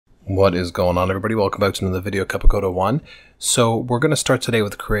What is going on, everybody? Welcome back to another video, Cup of Coda 1. So we're going to start today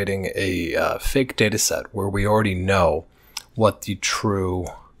with creating a fake data set where we already know what the true...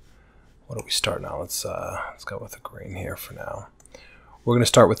 What do we start now? Let's go with the green here for now. We're going to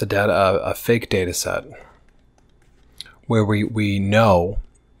start with the data, a fake data set where we know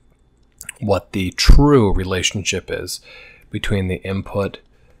what the true relationship is between the input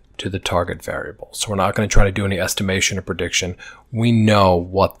to the target variable. So we're not going to try to do any estimation or prediction. We know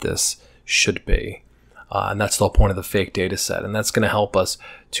what this should be. And that's the whole point of the fake data set. And that's going to help us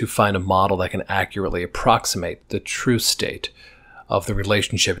to find a model that can accurately approximate the true state of the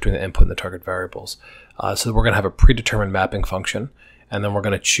relationship between the input and the target variables. So we're going to have a predetermined mapping function, and then we're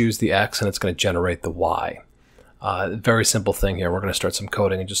going to choose the x, and it's going to generate the y. Very simple thing here. We're going to start some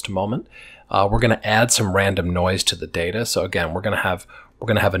coding in just a moment. We're going to add some random noise to the data. So again, we're going to have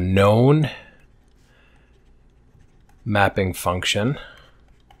a known mapping function.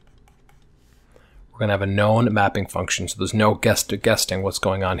 We're going to have a known mapping function, so there's no guessing what's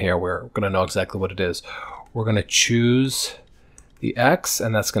going on here. We're going to know exactly what it is. We're going to choose the x,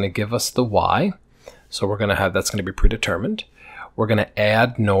 and that's going to give us the y. So we're going to have, that's going to be predetermined. We're going to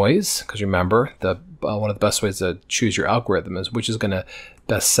add noise, because remember, one of the best ways to choose your algorithm is which is going to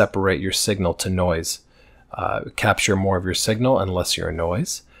best separate your signal to noise. Capture more of your signal and less your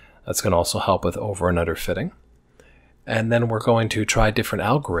noise. That's going to also help with over and under fitting. And then we're going to try different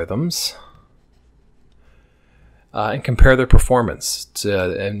algorithms and compare their performance.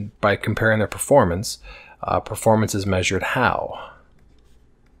 And by comparing their performance, performance is measured how?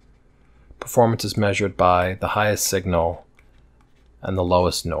 Performance is measured by the highest signal and the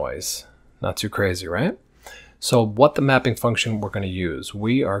lowest noise. Not too crazy, right? So what the mapping function we're going to use?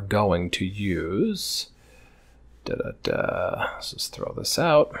 We are going to use... Let's just throw this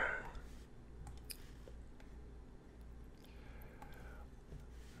out.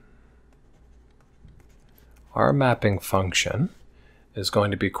 Our mapping function is going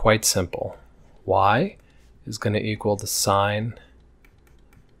to be quite simple. Y is going to equal the sine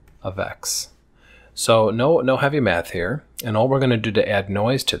of x. So no heavy math here. And all we're going to do to add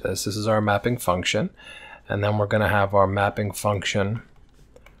noise to this is our mapping function. And then we're going to have our mapping function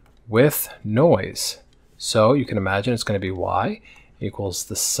with noise. So you can imagine it's going to be y equals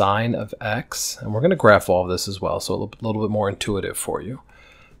the sine of x, and we're going to graph all of this as well, so a little bit more intuitive for you,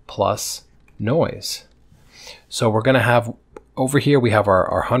 plus noise. So we're going to have, over here we have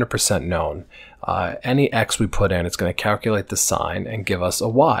our 100% known. Any x we put in, it's going to calculate the sine and give us a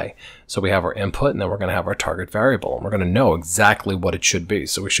y. So we have our input, and then we're going to have our target variable, and we're going to know exactly what it should be.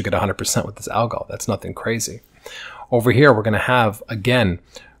 So we should get 100% with this algo. That's nothing crazy. Over here we're going to have, again,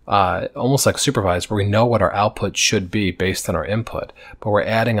 almost like supervised, where we know what our output should be based on our input, but we're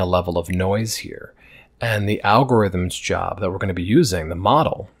adding a level of noise here. And the algorithm's job that we're going to be using, the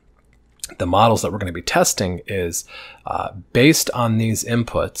models that we're going to be testing is based on these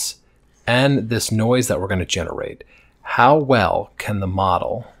inputs and this noise that we're going to generate. How well can the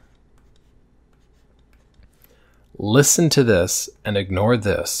model listen to this and ignore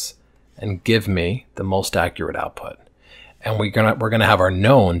this and give me the most accurate output? And we're gonna have our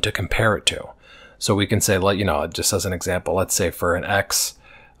known to compare it to. So we can say, just as an example, let's say for an x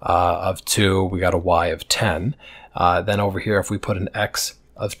of 2, we got a y of 10. Then over here, if we put an x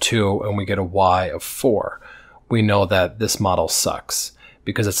of 2 and we get a y of 4, we know that this model sucks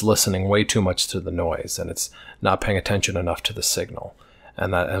because it's listening way too much to the noise and it's not paying attention enough to the signal.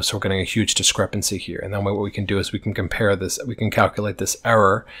 And so we're getting a huge discrepancy here. And then what we can do is we can compare this, we can calculate this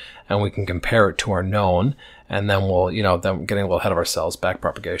error and we can compare it to our known, and then we'll, then getting a little ahead of ourselves,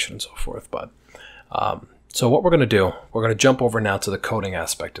 backpropagation and so forth. But so what we're going to do, we're going to jump over now to the coding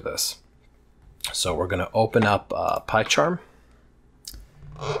aspect of this. So we're going to open up PyCharm.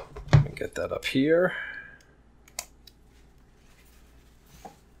 Let me get that up here.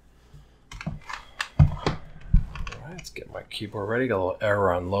 Let's get my keyboard ready. Got a little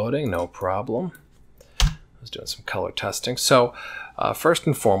error on loading, no problem. I was doing some color testing. So first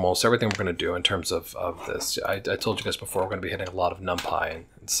and foremost, everything we're going to do in terms of this, I told you guys before, we're going to be hitting a lot of NumPy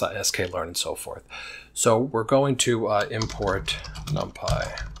and sklearn and so forth. So we're going to import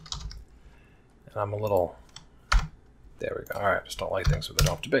NumPy. And I'm a little... There we go. All right, I just don't like things where they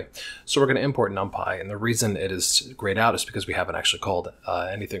don't have to be. So we're going to import NumPy, and the reason it is grayed out is because we haven't actually called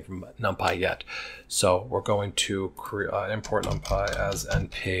anything from NumPy yet. So we're going to import NumPy as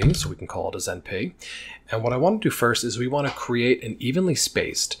NP, so we can call it as NP. And what I want to do first is we want to create an evenly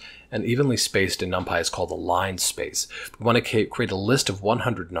spaced in NumPy is called a line space. We want to create a list of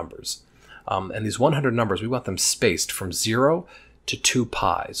 100 numbers. And these 100 numbers, we want them spaced from 0 to 2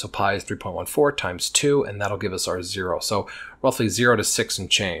 pi. So pi is 3.14 times 2, and that'll give us our 0. So roughly 0 to 6 and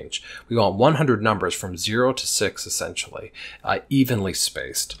change. We want 100 numbers from 0 to 6, essentially, evenly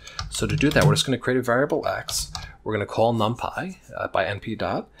spaced. So to do that, we're just going to create a variable x. We're going to call numpy by np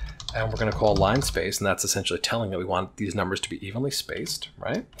dot, and we're going to call line space, and that's essentially telling it we want these numbers to be evenly spaced,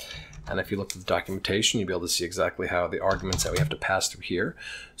 right? And if you look at the documentation, you'll be able to see exactly how the arguments that we have to pass through here.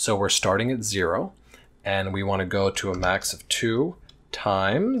 So we're starting at 0, and we want to go to a max of 2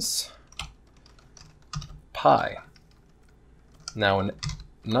 times pi. Now in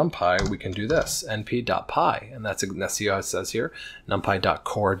NumPy, we can do this, np.pi, and that's how it says here,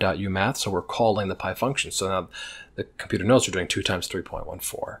 numpy.core.umath, so we're calling the pi function. So now the computer knows we're doing 2 times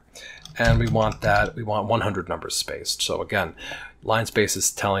 3.14. And we want 100 numbers spaced. So again, line space is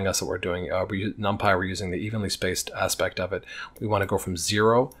telling us that we're doing, NumPy, we're using the evenly spaced aspect of it. We want to go from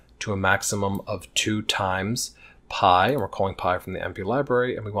 0 to a maximum of 2 times pi, and we're calling pi from the NP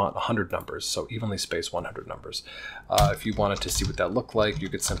library, and we want 100 numbers, so evenly spaced 100 numbers. If you wanted to see what that looked like, you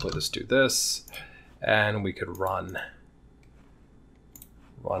could simply just do this, and we could run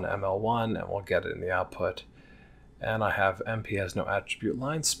ML1, and we'll get it in the output. And I have NP has no attribute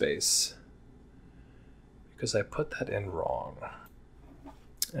line space because I put that in wrong.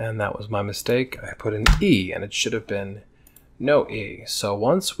 And that was my mistake. I put an E, and it should have been no E. So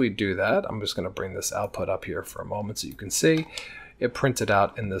once we do that, I'm just going to bring this output up here for a moment so you can see. It printed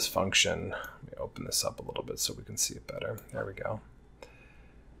out in this function. Let me open this up a little bit so we can see it better. There we go.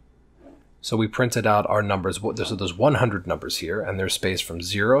 So we printed out our numbers. So there's 100 numbers here, and they're spaced from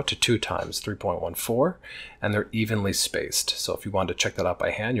 0 to 2 times 3.14, and they're evenly spaced. So if you wanted to check that out by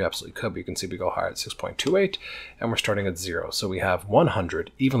hand, you absolutely could, but you can see we go higher at 6.28, and we're starting at 0. So we have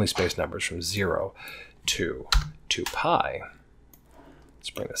 100 evenly spaced numbers from 0 to 2 pi. Let's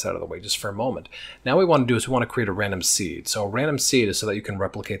bring this out of the way just for a moment. Now what we want to do is we want to create a random seed. So a random seed is so that you can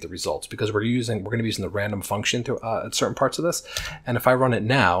replicate the results, because we're going to be using the random function to, at certain parts of this. And if I run it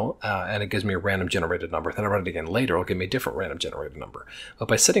now and it gives me a random generated number, then I run it again later, it'll give me a different random generated number. But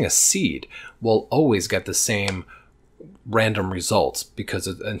by setting a seed, we'll always get the same random results because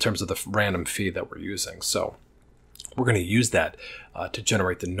in terms of the random feed that we're using. So we're going to use that to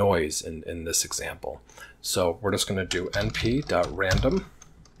generate the noise in this example. So we're just going to do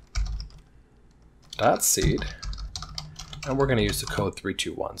np.random.seed, and we're going to use the code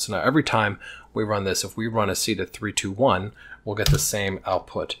 321. So now every time we run this, if we run a seed at 321, we'll get the same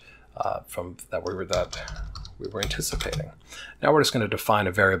output from that we were anticipating. Now we're just going to define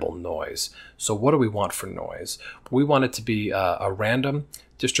a variable noise. So what do we want for noise? We want it to be a random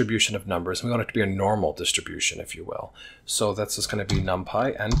distribution of numbers, and we want it to be a normal distribution, if you will. So that's just going to be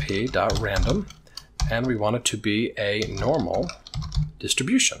numpy np.random, and we want it to be a normal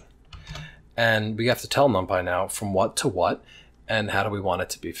distribution. And we have to tell NumPy now from what to what, and how do we want it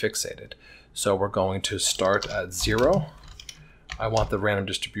to be fixated. So we're going to start at 0. I want the random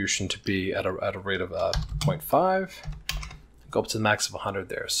distribution to be at a rate of 0.5, go up to the max of 100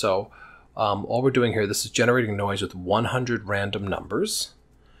 there. So all we're doing here, this is generating noise with 100 random numbers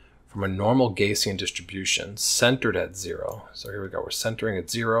from a normal Gaussian distribution centered at 0. So here we go, we're centering at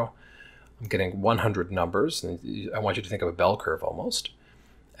 0. I'm getting 100 numbers, and I want you to think of a bell curve almost.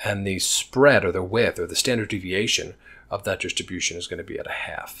 And the spread, or the width, or the standard deviation of that distribution is going to be at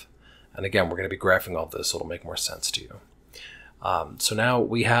 1/2. And again, we're going to be graphing all this, so it'll make more sense to you. So now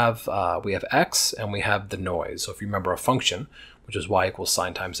we have x, and we have the noise. So if you remember a function, which is y equals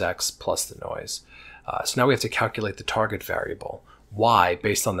sine times x plus the noise. So now we have to calculate the target variable, y,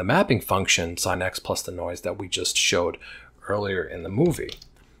 based on the mapping function sine x plus the noise that we just showed earlier in the movie.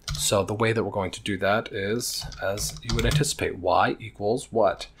 So the way that we're going to do that is, as you would anticipate, y equals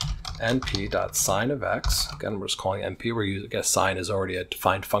what? np.sine of x. Again, we're just calling np. We're using, I guess sine is already a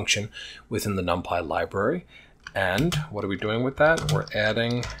defined function within the NumPy library. And what are we doing with that? We're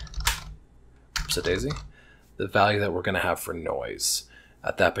adding, oops-a-daisy, the value that we're going to have for noise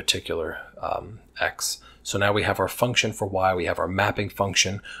at that particular x. So now we have our function for y. We have our mapping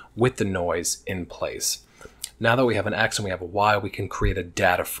function with the noise in place. Now that we have an x and we have a y, we can create a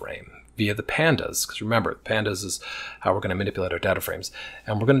data frame via the pandas. Because remember, pandas is how we're going to manipulate our data frames.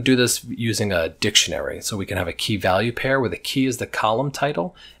 And we're going to do this using a dictionary. So we can have a key value pair where the key is the column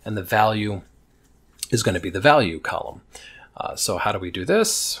title and the value is going to be the value column. So how do we do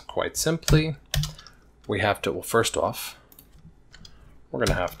this? Quite simply, we have to, well, first off, we're going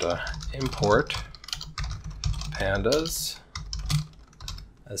to have to import pandas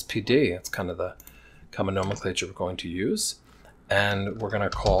as PD. That's kind of the common nomenclature we're going to use. And we're going to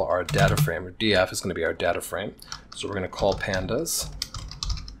call our data frame, or df is going to be our data frame. So we're going to call pandas,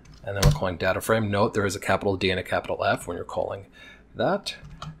 and then we're calling data frame. Note there is a capital D and a capital F when you're calling that.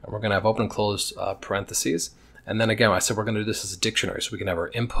 And we're going to have open and close parentheses. And then again, I said we're going to do this as a dictionary, so we can have our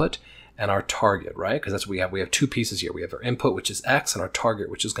input and our target, right? Because that's what we have. We have two pieces here. We have our input, which is X, and our target,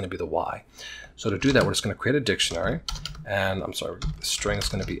 which is going to be the Y. So to do that, we're just going to create a dictionary. And I'm sorry, the string is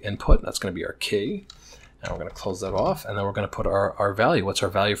going to be input, and that's going to be our key. And we're going to close that off, and then we're going to put our value. What's our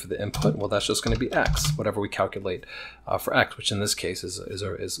value for the input? Well, that's just going to be X, whatever we calculate for X, which in this case is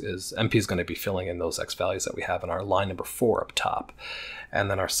MP is going to be filling in those X values that we have in our line number 4 up top. And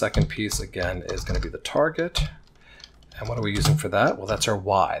then our second piece, again, is going to be the target. And what are we using for that? Well, that's our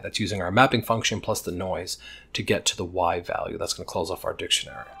Y. That's using our mapping function plus the noise to get to the Y value. That's going to close off our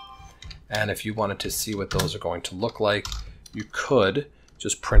dictionary. And if you wanted to see what those are going to look like, you could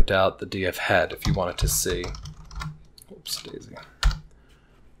just print out the df head if you wanted to see, oops daisy,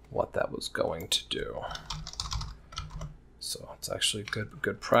 what that was going to do. So it's actually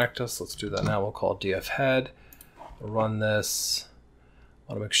good practice. Let's do that now. We'll call df head, run this.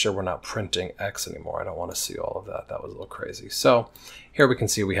 I want to make sure we're not printing X anymore. I don't want to see all of that. That was a little crazy. So here we can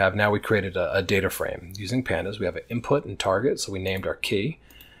see we created a data frame using Pandas. We have an input and target. So we named our key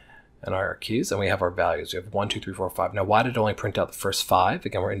and our keys, and we have our values. We have 1, 2, 3, 4, 5. Now, why did it only print out the first 5?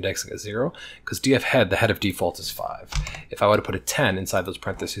 Again, we're indexing at 0 because df head, the head of default is 5. If I would have put a 10 inside those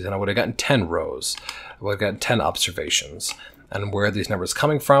parentheses, then I would have gotten 10 rows. I would have gotten 10 observations. And where are these numbers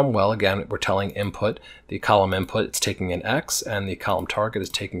coming from? Well, again, we're telling input, the column input, it's taking in X, and the column target is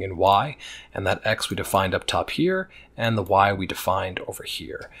taking in Y. And that X we defined up top here, and the Y we defined over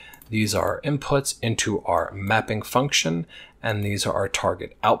here. These are inputs into our mapping function, and these are our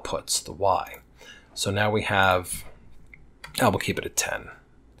target outputs, the Y. So now we have, we'll keep it at 10.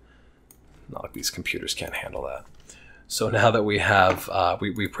 Not like these computers can't handle that. So now that we have,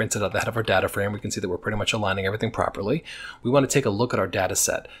 we printed out the head of our data frame, we can see that we're pretty much aligning everything properly. We want to take a look at our data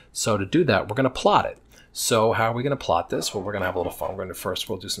set. So to do that, we're going to plot it. So how are we going to plot this? Well, we're going to have a little fun.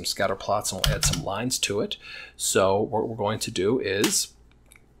 We'll do some scatter plots, and we'll add some lines to it. So what we're going to do is,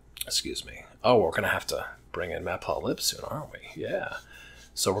 excuse me, we're going to have to bring in matplotlib soon, aren't we? Yeah.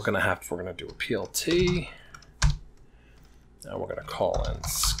 So we're going to do a PLT. Now we're going to call in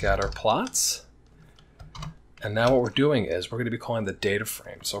scatter plots. And now what we're doing is we're going to be calling the data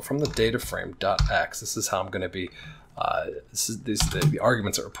frame. So from the data frame .x, this is how I'm going to be, these are the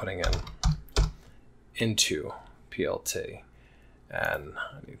arguments that we're putting in into PLT. And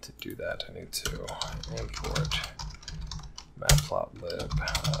I need to do that. I need to import matplotlib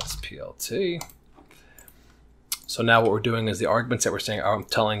as PLT. So now what we're doing is the arguments that we're saying, I'm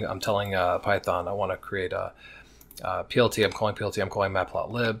telling Python, I want to create a PLT. I'm calling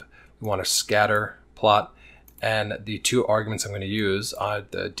matplotlib. We want to scatter plot. And the two arguments I'm going to use are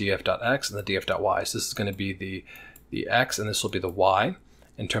the df.x and the df.y. So this is going to be the x, and this will be the y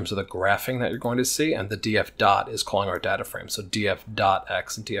in terms of the graphing that you're going to see. And the df dot is calling our data frame. So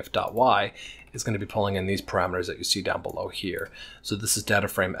df.x and df.y is going to be pulling in these parameters that you see down below here. So this is data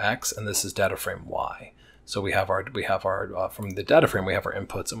frame x, and this is data frame y. So we have our from the data frame, we have our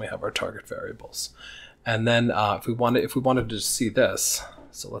inputs and we have our target variables. And then if we wanted to see this,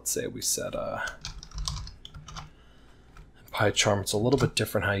 so let's say we set PyCharm. It's a little bit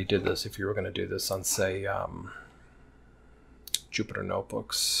different how you did this if you were going to do this on, say, Jupyter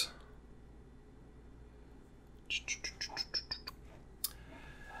Notebooks.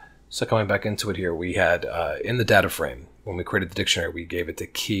 So coming back into it here, we had in the data frame, when we created the dictionary, we gave it the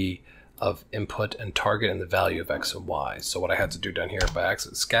key of input and target and the value of x and y. So what I had to do down here by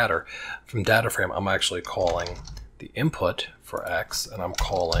accident scatter from data frame, I'm actually calling the input for x and I'm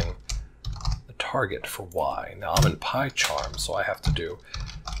calling the target for y. Now I'm in PyCharm, so I have to do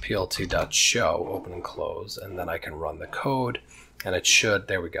plt.show, open and close, and then I can run the code and it should,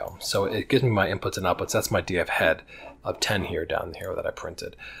 there we go. So it gives me my inputs and outputs. That's my df head of 10 here down here that I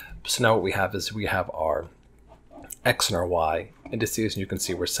printed. So now what we have is we have our x and our y indices, and you can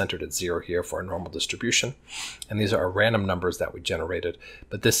see we're centered at 0 here for our normal distribution. And these are our random numbers that we generated.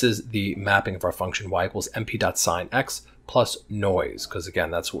 But this is the mapping of our function y equals mp.sine x plus noise, because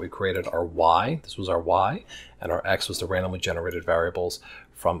again, that's what we created our y. This was our y, and our x was the randomly generated variables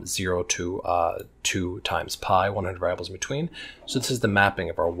from 0 to 2 times pi, 100 variables in between. So this is the mapping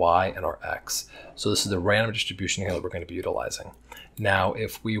of our y and our x. So this is the random distribution here that we're going to be utilizing. Now,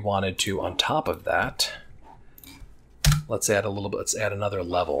 if we wanted to, on top of that, let's add another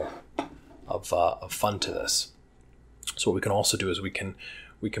level of fun to this. So what we can also do is we can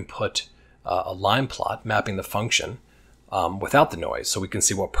put a line plot mapping the function without the noise, so we can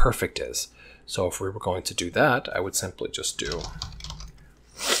see what perfect is. So if we were going to do that, I would simply just do,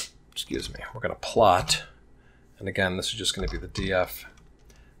 excuse me, we're going to plot, and again, this is just going to be the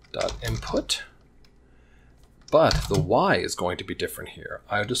df.input, but the y is going to be different here.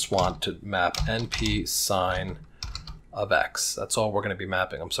 I just want to map np sine of x. That's all we're going to be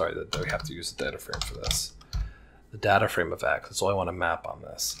mapping. I'm sorry that we have to use the data frame for this. The data frame of x, that's all I want to map on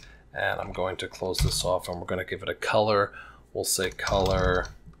this. And I'm going to close this off, and we're going to give it a color. We'll say color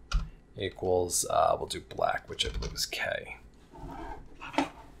equals, we'll do black, which I believe is K.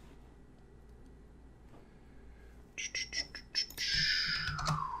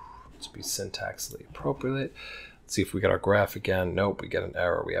 Let's be syntaxically appropriate. Let's see if we get our graph again. Nope, we get an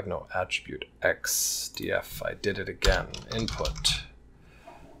error. We have no attribute x df. I did it again. Input.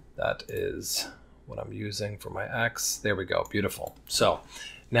 That is what I'm using for my x. There we go. Beautiful. So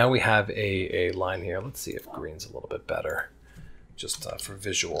now we have a line here. Let's see if green's a little bit better. Just for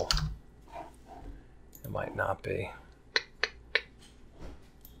visual. It might not be.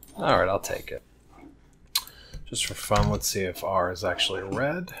 All right, I'll take it. Just for fun, let's see if R is actually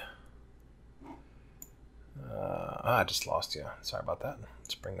red. I just lost you. Sorry about that.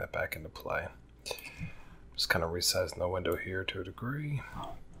 Let's bring that back into play. Just kind of resizing the window here to a degree.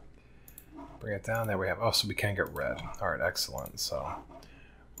 Bring it down. There we have. Oh, so we can get red. All right, excellent. So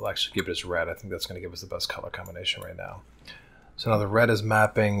we'll actually give it as red. I think that's going to give us the best color combination right now. So now the red is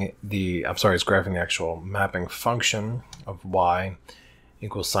mapping the, it's graphing the actual mapping function of y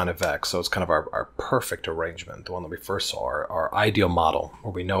equals sine of x. So it's kind of our perfect arrangement, the one that we first saw, our ideal model,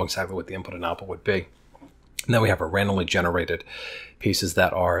 where we know exactly what the input and output would be. And then we have our randomly generated pieces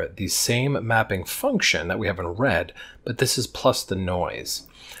that are the same mapping function that we have in red, but this is plus the noise.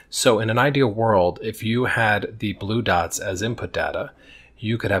 So in an ideal world, if you had the blue dots as input data,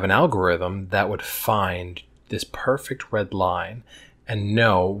 you could have an algorithm that would find this perfect red line and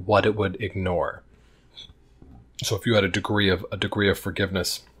know what it would ignore. So if you had a degree of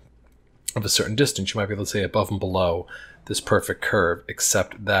forgiveness of a certain distance, you might be able to say above and below this perfect curve,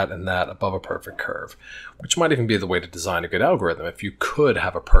 except that and that above a perfect curve, which might even be the way to design a good algorithm if you could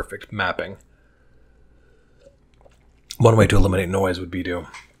have a perfect mapping. One way to eliminate noise would be to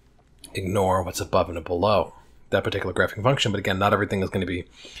ignore what's above and below that particular graphing function. But again, not everything is going to be,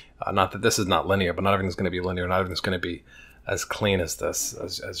 not that this is not linear, but not everything's going to be linear. Not everything's going to be as clean as this,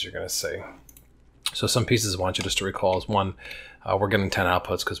 as you're going to see. So some pieces I want you just to recall is one, we're getting 10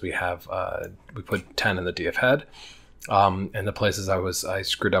 outputs because we have, we put 10 in the df head. And the places I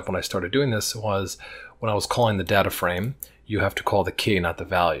screwed up when I started doing this was when I was calling the data frame, you have to call the key, not the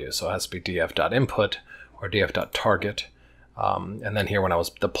value. So it has to be df.input or df.target. And then here when I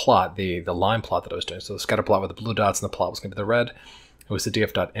was the plot, the line plot that I was doing, so the scatter plot with the blue dots and the plot was going to be the red. It was the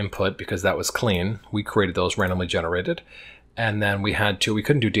df.input because that was clean. We created those randomly generated. And then we couldn't do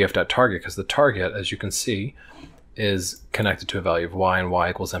df.target because the target, as you can see, is connected to a value of y, and y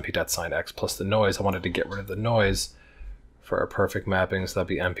equals np.sine x plus the noise. I wanted to get rid of the noise for our perfect mapping, so that'd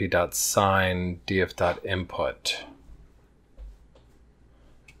be np.sine df.input.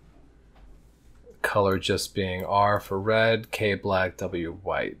 Color just being R for red, K black, W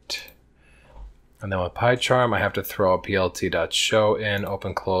white. And then with PyCharm, I have to throw a plt.show in,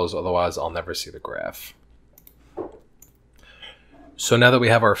 open, close, otherwise I'll never see the graph. So now that we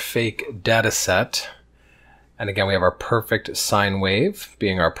have our fake data set, and again, we have our perfect sine wave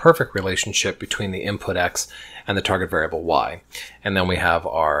being our perfect relationship between the input x and the target variable y. And then we have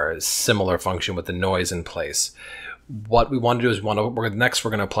our similar function with the noise in place. What we want to do is next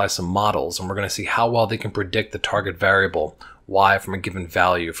we're going to apply some models, and we're going to see how well they can predict the target variable y from a given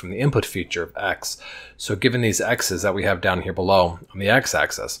value from the input feature of x. So given these x's that we have down here below on the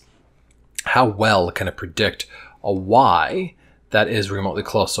x-axis, how well can it predict a y that is remotely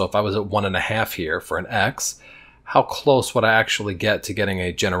close? So if I was at 1.5 here for an x, how close would I actually get to getting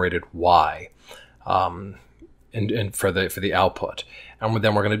a generated y and for the output? And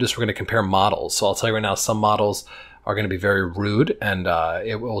then we're going to compare models. So I'll tell you right now, some models are going to be very rude, and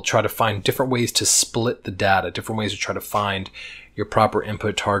it will try to find different ways to split the data, different ways to try to find your proper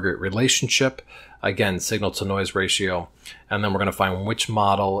input target relationship. Again, signal to noise ratio. And then we're going to find which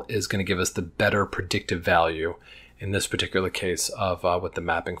model is going to give us the better predictive value in this particular case of with the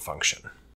mapping function.